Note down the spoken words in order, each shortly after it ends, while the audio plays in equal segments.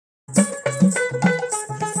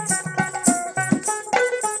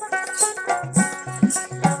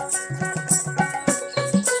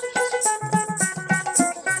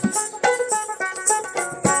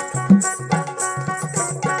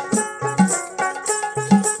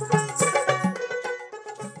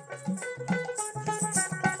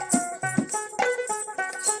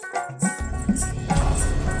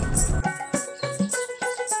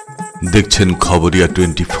দেখছেন খবরিয়া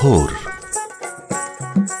 24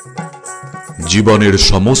 জীবনের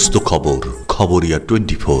সমস্ত খবর খবরিয়া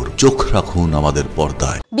 24 চোখ রাখুন আমাদের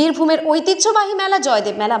পর্দায়। বীরভূমের ঐতিহ্যবাহী মেলা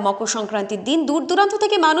জয়দেব মেলা মকর সংক্রান্তির দিন দূর দূরান্ত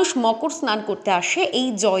থেকে মানুষ মকর স্নান করতে আসে এই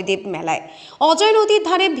জয়দেব মেলায়। অজয় নদীর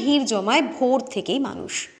ধারে ভিড় জমায় ভোর থেকেই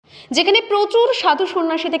মানুষ, যেখানে প্রচুর সাধু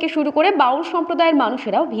সন্ন্যাসী থেকে শুরু করে বাউল সম্প্রদায়ের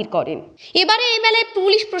মানুষেরাও ভিড় করেন। এবারে এই মেলায়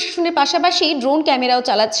পুলিশ প্রশাসনের পাশাপাশি ড্রোন ক্যামেরাও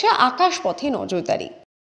চালাচ্ছে আকাশপথে নজরদারি।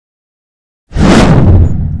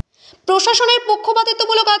 প্রশাসনের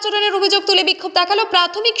পক্ষপাতিত্বমূলক আচরণের অভিযোগ তুলে বিক্ষোভ দেখালো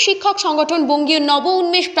প্রাথমিক শিক্ষক সংগঠন বঙ্গীয় নব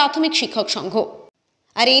উন্মেষ প্রাথমিক শিক্ষক সংঘ।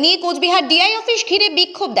 আর এ নিয়ে কোচবিহার ডিআই অফিস ঘিরে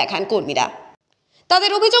বিক্ষোভ দেখান কর্মীরা।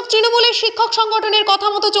 তাদের অভিযোগ, তৃণমূলের শিক্ষক সংগঠনের কথা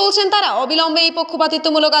মতো চলছেন তারা। অবিলম্বে এই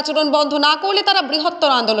পক্ষপাতিত্বমূলক আচরণ বন্ধ না করলে তারা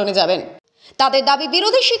বৃহত্তর আন্দোলনে যাবেন। তাদের দাবি,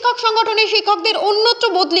 বিরোধী শিক্ষক সংগঠনের শিক্ষকদের অন্যত্র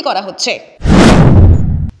বদলি করা হচ্ছে।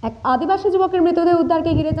 এক আদিবাসী যুবকের মৃতদেহ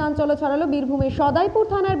উদ্ধারকে ঘিরে চাঞ্চল্য ছড়ালো বীরভূমের সদাইপুর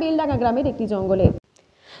থানার বেলডাঙ্গা গ্রামের একটি জঙ্গলে।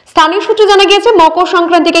 স্থানীয় সূত্রে জানা গিয়েছে, মকর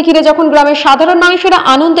সংক্রান্তিকে ঘিরে যখন গ্রামের সাধারণ মানুষেরা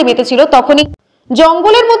আনন্দে মেতেছিল, তখনই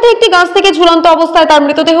জঙ্গলের মধ্যে একটি গাছ থেকে ঝুলন্ত অবস্থায় তার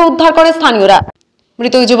মৃতদেহ উদ্ধার করে স্থানীয়রা।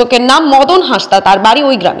 মৃত যুবকের নাম মদন হাঁসদা, তার বাড়ি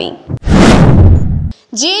ওই গ্রামেই।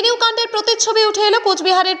 জেএনইউ কাণ্ডের প্রতিচ্ছবি উঠে এলো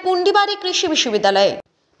কোচবিহারের পুন্ডিবাড়ি কৃষি বিশ্ববিদ্যালয়ে।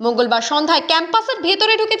 মঙ্গলবার সন্ধ্যায় ক্যাম্পাসের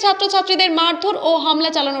ভেতরে ঢুকে ছাত্রছাত্রীদের মারধর ও হামলা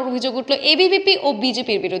চালানোর অভিযোগ উঠল এবিভিপি ও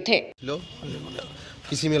বিজেপির বিরুদ্ধে।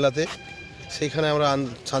 কৃষি মেলাতে সেইখানে আমরা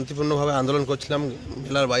শান্তিপূর্ণভাবে আন্দোলন করছিলাম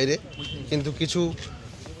মেলার বাইরে, কিন্তু কিছু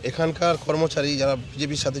এখানকার কর্মচারী যারা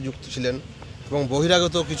বিজেপির সাথে যুক্ত ছিলেন এবং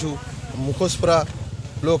বহিরাগত কিছু মুখোশ পরা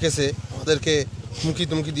লোক এসে আমাদেরকে হুমকি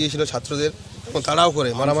তুমকি দিয়েছিল ছাত্রদের, এবং তারাও করে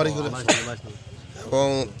মারামারি করে, এবং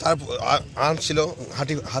ছিল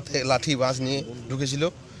হাতে লাঠি বাঁশ নিয়ে ঢুকেছিল।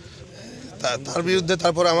 তার বিরুদ্ধে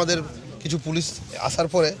তারপরে আমাদের কিছু পুলিশ আসার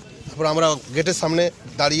পরে তারপর আমরা গেটের সামনে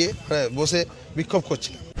দাঁড়িয়ে বসে বিক্ষোভ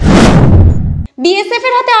করছিলাম। বিএসএফ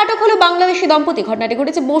এর হাতে আটক হলো বাংলাদেশি দম্পতি। ঘটনাটি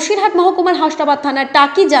ঘটেছে বসিরহাট মহকুমার হাসনাবাদ থানার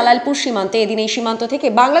টাকি জালালপুর সীমান্তে। এদিন এই সীমান্ত থেকে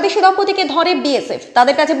বাংলাদেশি দম্পতিকে ধরে বিএসএফ।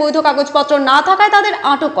 তাদের কাছে বৈধ কাগজপত্র না থাকায় তাদের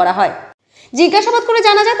আটক করা হয়। জিজ্ঞাসাবাদ করে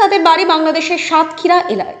জানা যায় তাদের বাড়ি বাংলাদেশের সাতক্ষীরা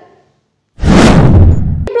এলাকায়।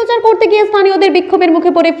 প্রচার করতে গিয়ে স্থানীয়দের বিক্ষোভের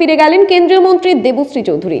মুখে পড়ে ফিরে গেলেন কেন্দ্রীয় মন্ত্রী দেবশ্রী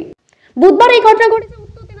চৌধুরী। বুধবার এই ঘটনা ঘটেছে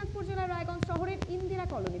উত্তর দিনাজপুর জেলার রায়গঞ্জ শহরের ইন্দিরা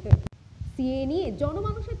কলোনিতে। সিএ নিয়ে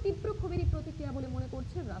জনমানুষের তীব্র ক্ষোভেরই প্রতিক্রিয়া বলে মনে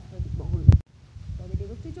করছে রাজনৈতিক মহল। তবে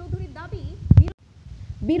দেবশ্রী চৌধুরীর দাবি,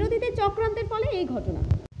 বিরোধীদের চক্রান্তের ফলে এই ঘটনা।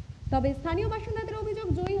 তবে স্থানীয় বাসিন্দাদের অভিযোগ,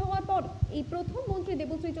 জয়ী হওয়ার পর এই প্রথম মন্ত্রী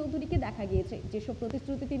দেবশ্রী চৌধুরীকে দেখা গিয়েছে যেসব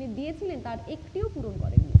প্রতিশ্রুতি তিনি দিয়েছিলেন তার একটিও পূরণ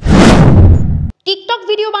করেননি। টিকটক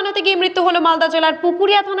ভিডিও বানাতে গিয়ে মৃত্যু হলো মালদা জেলার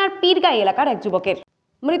পুকুরিয়া থানার পীরগাঁই এলাকার এক যুবকের।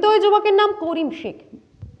 মৃত ওই যুবকের নাম করিম শেখ।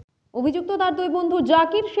 অভিযুক্ত তার দুই বন্ধু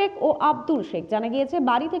জাকির শেখ ও আব্দুল শেখ। জানা গিয়েছে,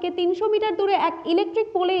 বাড়ি থেকে 300 মিটার দূরে এক ইলেকট্রিক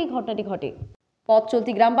পোলে এই ঘটনাটি ঘটে। পথ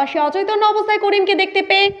চলতি গ্রামবাসী অচৈতন্য অবস্থায় করিমকে দেখতে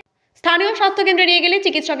পেয়ে স্থানীয় স্বাস্থ্যকেন্দ্রে নিয়ে গেলে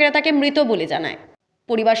চিকিৎসকেরা তাকে মৃত বলে জানায়।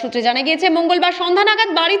 পরিবার সূত্রে জানা গিয়েছে, মঙ্গলবার সন্ধ্যা নাগাদ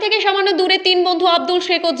বাড়ি থেকে সামান্য দূরে 3 বন্ধু আব্দুল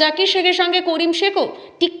শেখ ও জাকির শেখের সঙ্গে করিম শেখও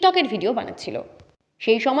টিকটকের ভিডিও বানাচ্ছিল।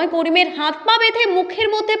 সেই সময় করিমের হাত পা বেঁধে মুখের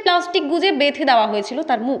মধ্যে প্লাস্টিক গুজে বেঁধে দেওয়া হয়েছিল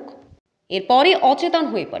তার মুখ। এরপরই অচেতন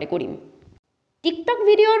হয়ে পড়ে করিম। টিকটক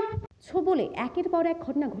ভিডিওর ছবলে একের পর এক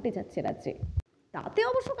ঘটনা ঘটে যাচ্ছে রাজ্যে। তাতে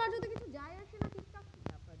অবশ্য কার্যত কিছু যায় আসে না টিকটক।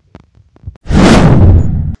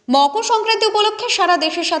 মকর সংক্রান্তি উপলক্ষে সারা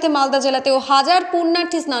দেশের সাথে মালদা জেলাতেও হাজার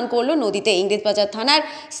পুণ্যার্থী স্নান করলো নদীতে। ইংরেজবাজার থানার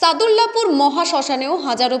সাদুল্লাপুর মহাশ্মশানেও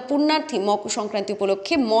হাজারো পুণ্যার্থী মকর সংক্রান্তি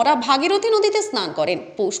উপলক্ষে মরা ভাগীরথী নদীতে স্নান করেন।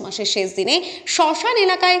 পৌষ মাসের শেষ দিনে শ্মশান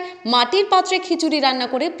এলাকায় মাটির পাত্রে খিচুড়ি রান্না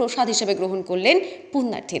করে প্রসাদ হিসেবে গ্রহণ করলেন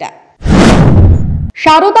পুণ্যার্থীরা।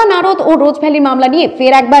 সারদা, নারদ ও রোজভ্যালি মামলা নিয়ে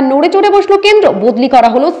ফের একবার নড়ে চড়ে বসলো কেন্দ্র। বদলি করা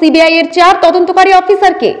হলো সিবিআই এর 4 তদন্তকারী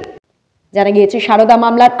অফিসারকে। জানা গিয়েছে, সারদা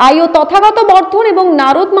মামলার আইও তথাগত বর্ধন এবং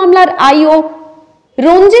নারদ মামলার আইও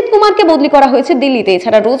রঞ্জিত কুমারকে বদলি করা হয়েছে দিল্লিতে।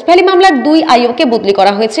 এছাড়া রোজভ্যালি মামলার 2 আইওকে বদলি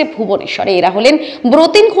করা হয়েছে ভুবনেশ্বরে। এরা হলেন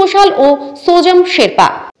ব্রতিন ঘোষাল ও সোজম শেরপা।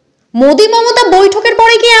 মোদি মমতা বৈঠকের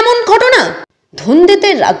পরে কি এমন ঘটনা? ধন্দেতে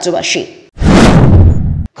রাজ্যবাসী।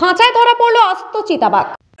 খাঁচায় ধরা পড়লো আস্ত চিতাবাঘ।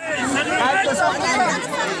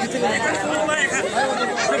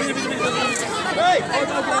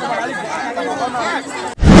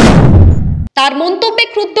 তার মন্তব্যে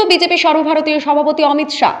ক্রুদ্ধ বিজেপি সর্বভারতীয় সভাপতি অমিত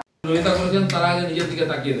শাহ। তারা আগে নিজের দিকে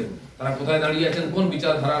তাকিয়ে দেবেন, তারা কোথায় দাঁড়িয়ে আছেন, কোন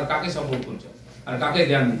বিচারধারার কাকে সাপোর্ট করছেন আর কাকে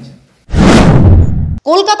জ্ঞান দিচ্ছেন।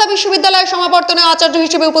 কলকাতা বিশ্ববিদ্যালয়ের সমাবর্তনে আচার্য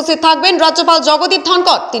হিসেবে উপস্থিত থাকবেন রাজ্যপাল জগদীপ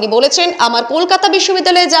ধনকর। তিনি বলেছেন, আমার কলকাতা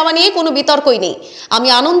বিশ্ববিদ্যালয়ে যাওয়া নিয়ে কোনো বিতর্কই নেই। আমি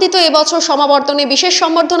আনন্দিত এবছর সমাবর্তনে বিশেষ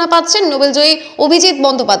সম্বর্ধনা পাচ্ছেন নোবেলজয়ী অভিজিৎ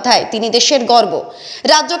বন্দ্যোপাধ্যায়। তিনি দেশের গর্ব,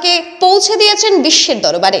 রাজ্যকে পৌঁছে দিয়েছেন বিশ্বের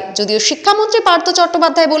দরবারে। যদিও শিক্ষামন্ত্রী পার্থ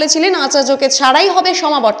চট্টোপাধ্যায় বলেছিলেন আচার্যকে ছাড়াই হবে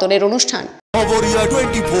সমাবর্তনের অনুষ্ঠান। Khabariya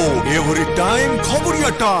 24 every time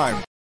Khabariya time.